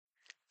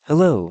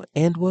Hello,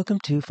 and welcome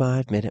to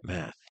 5-Minute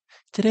Math.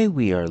 Today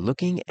we are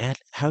looking at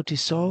how to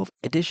solve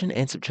addition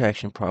and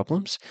subtraction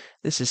problems.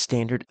 This is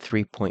Standard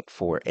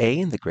 3.4a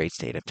in the great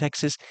state of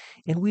Texas,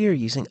 and we are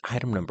using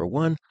item number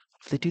 1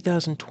 of the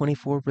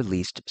 2024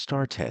 released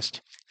STAAR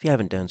test. If you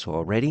haven't done so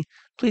already,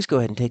 please go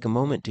ahead and take a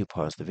moment to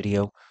pause the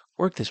video,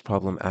 work this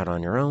problem out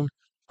on your own,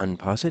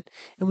 unpause it,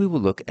 and we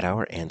will look at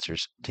our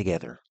answers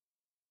together.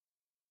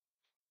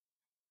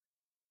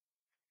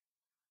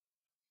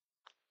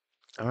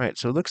 All right,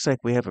 so it looks like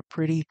we have a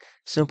pretty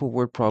simple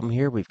word problem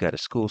here. We've got a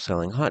school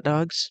selling hot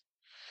dogs.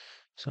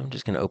 So I'm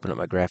just going to open up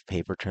my graph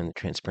paper, turn the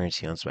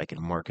transparency on so I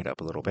can mark it up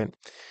a little bit.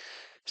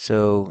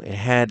 So it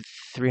had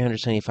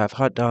 375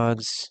 hot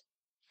dogs.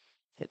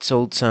 It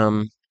sold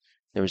some.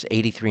 There was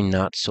 83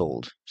 not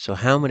sold. So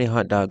how many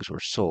hot dogs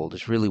were sold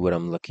is really what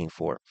I'm looking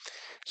for.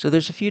 So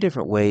there's a few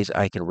different ways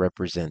I can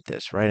represent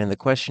this, right? And the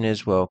question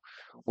is, well,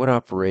 what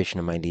operation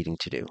am I needing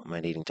to do? Am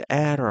I needing to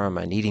add or am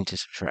I needing to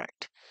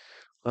subtract?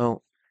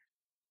 Well,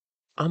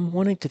 I'm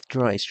wanting to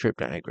draw a strip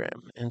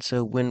diagram. And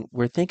so when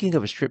we're thinking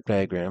of a strip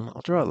diagram,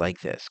 I'll draw it like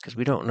this because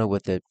we don't know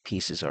what the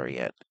pieces are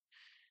yet.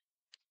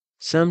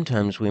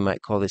 Sometimes we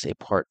might call this a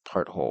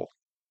part-part whole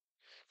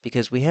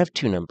because we have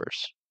two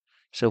numbers.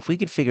 So if we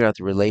could figure out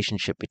the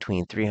relationship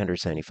between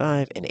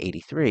 375 and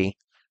 83,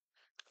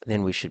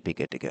 then we should be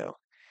good to go.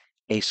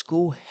 A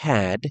school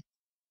had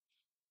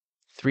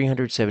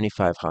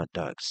 375 hot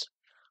dogs.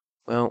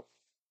 Well,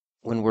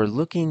 when we're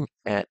looking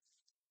at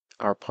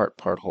our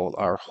part-part whole,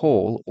 our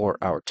whole or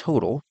our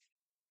total,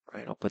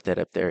 right, I'll put that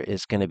up there,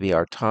 is going to be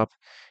our top,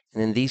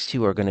 and then these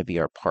two are going to be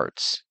our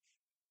parts.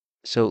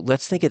 So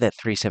let's think of that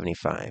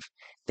 375.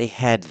 They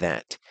had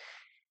that.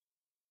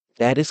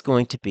 That is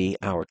going to be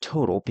our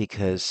total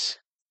because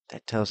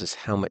that tells us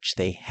how much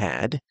they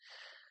had.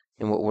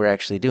 And what we're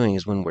actually doing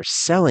is when we're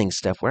selling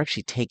stuff, we're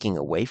actually taking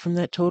away from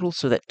that total,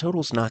 so that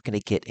total's not going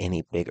to get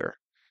any bigger.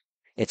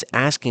 It's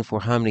asking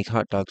for how many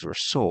hot dogs were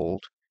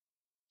sold,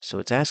 so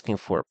it's asking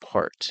for a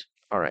part.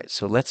 All right,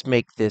 so let's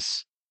make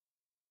this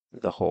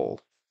the whole.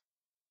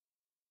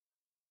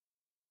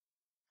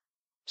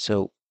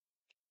 So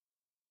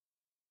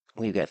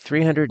we've got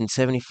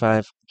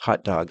 375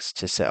 hot dogs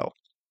to sell.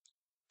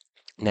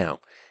 Now,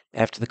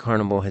 after the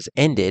carnival has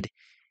ended,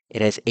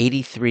 it has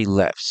 83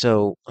 left.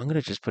 So I'm going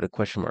to just put a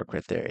question mark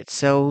right there. It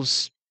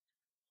sells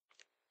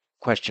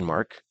question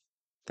mark.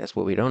 That's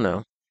what we don't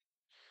know.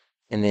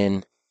 And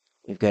then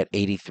we've got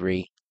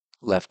 83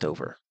 left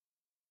over.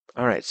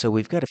 All right, so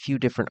we've got a few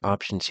different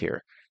options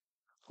here.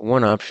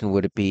 One option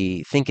would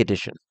be think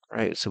addition,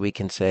 right? So we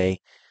can say,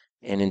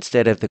 and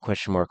instead of the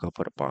question mark, I'll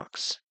put a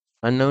box.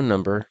 Unknown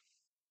number,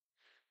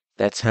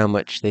 that's how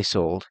much they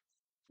sold.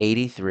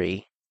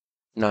 83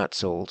 not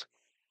sold.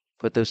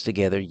 Put those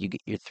together, you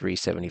get your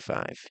 375.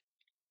 I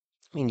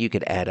mean, you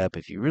could add up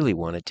if you really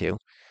wanted to,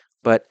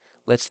 but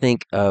let's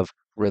think of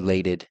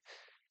related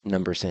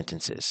number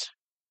sentences.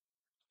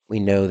 We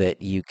know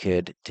that you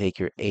could take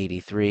your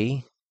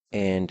 83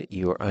 and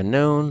your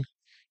unknown,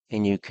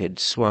 and you could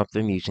swap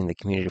them using the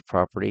commutative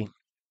property.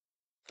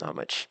 Not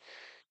much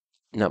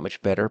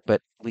better,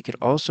 but we could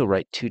also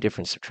write two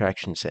different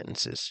subtraction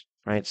sentences,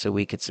 right? So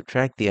we could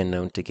subtract the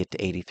unknown to get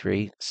to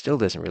 83. Still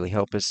doesn't really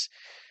help us.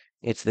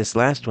 It's this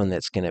last one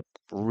that's going to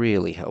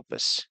really help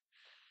us,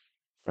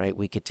 right?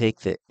 We could take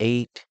the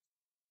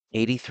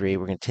 83,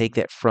 we're going to take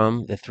that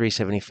from the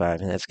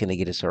 375, and that's going to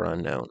get us our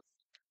unknown.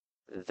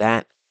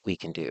 That we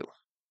can do.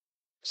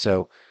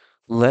 So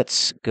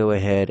let's go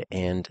ahead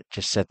and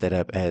just set that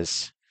up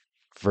as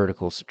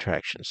vertical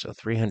subtraction. So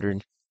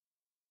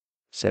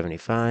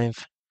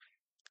 375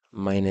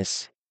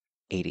 minus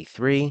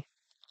 83.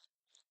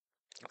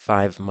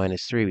 5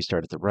 minus 3, we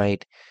start at the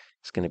right.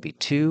 It's going to be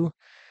 2.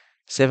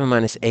 7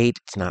 minus 8,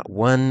 it's not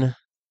 1.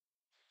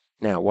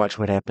 Now watch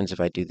what happens if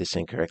I do this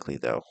incorrectly,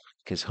 though,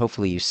 because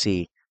hopefully you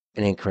see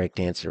an incorrect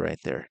answer right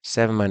there.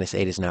 7 minus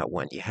 8 is not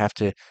 1. You have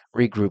to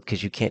regroup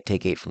because you can't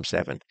take 8 from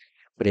 7.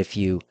 But if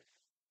you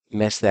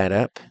mess that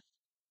up,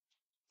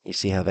 you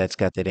see how that's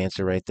got that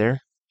answer right there?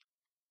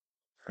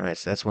 All right,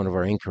 so that's one of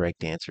our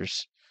incorrect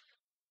answers.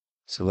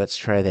 So let's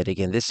try that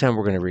again. This time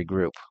we're going to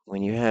regroup.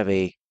 When you have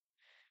a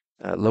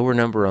lower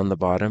number on the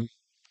bottom,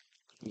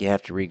 you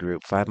have to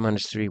regroup. 5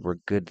 minus 3, we're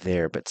good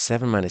there, but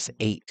 7 minus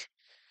 8,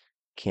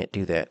 can't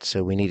do that.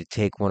 So we need to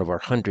take one of our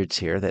hundreds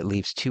here. That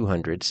leaves 2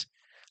 hundreds.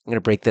 I'm going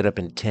to break that up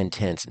into 10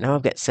 tens. Now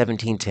I've got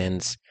 17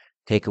 tens.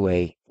 Take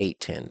away 8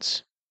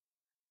 tens.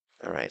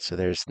 All right, so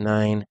there's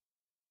 9.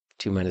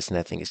 2 minus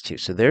nothing is 2.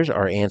 So there's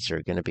our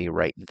answer going to be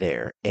right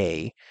there,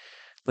 A.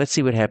 Let's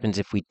see what happens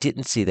if we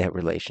didn't see that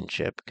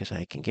relationship, because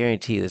I can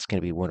guarantee you that's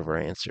going to be one of our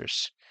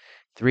answers.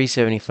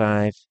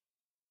 375,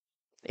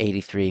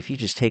 83. If you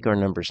just take our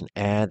numbers and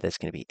add, that's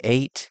going to be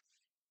 8.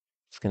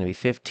 It's going to be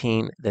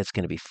 15. That's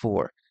going to be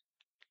 4.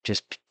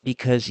 Just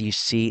because you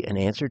see an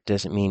answer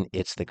doesn't mean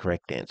it's the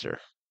correct answer,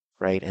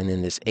 right? And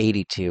then this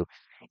 82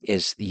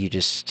 is you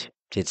just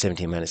did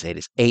 17 minus 8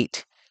 is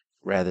 8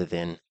 rather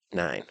than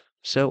 9.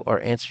 So our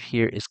answer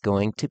here is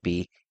going to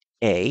be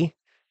A,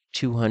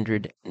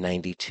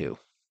 292.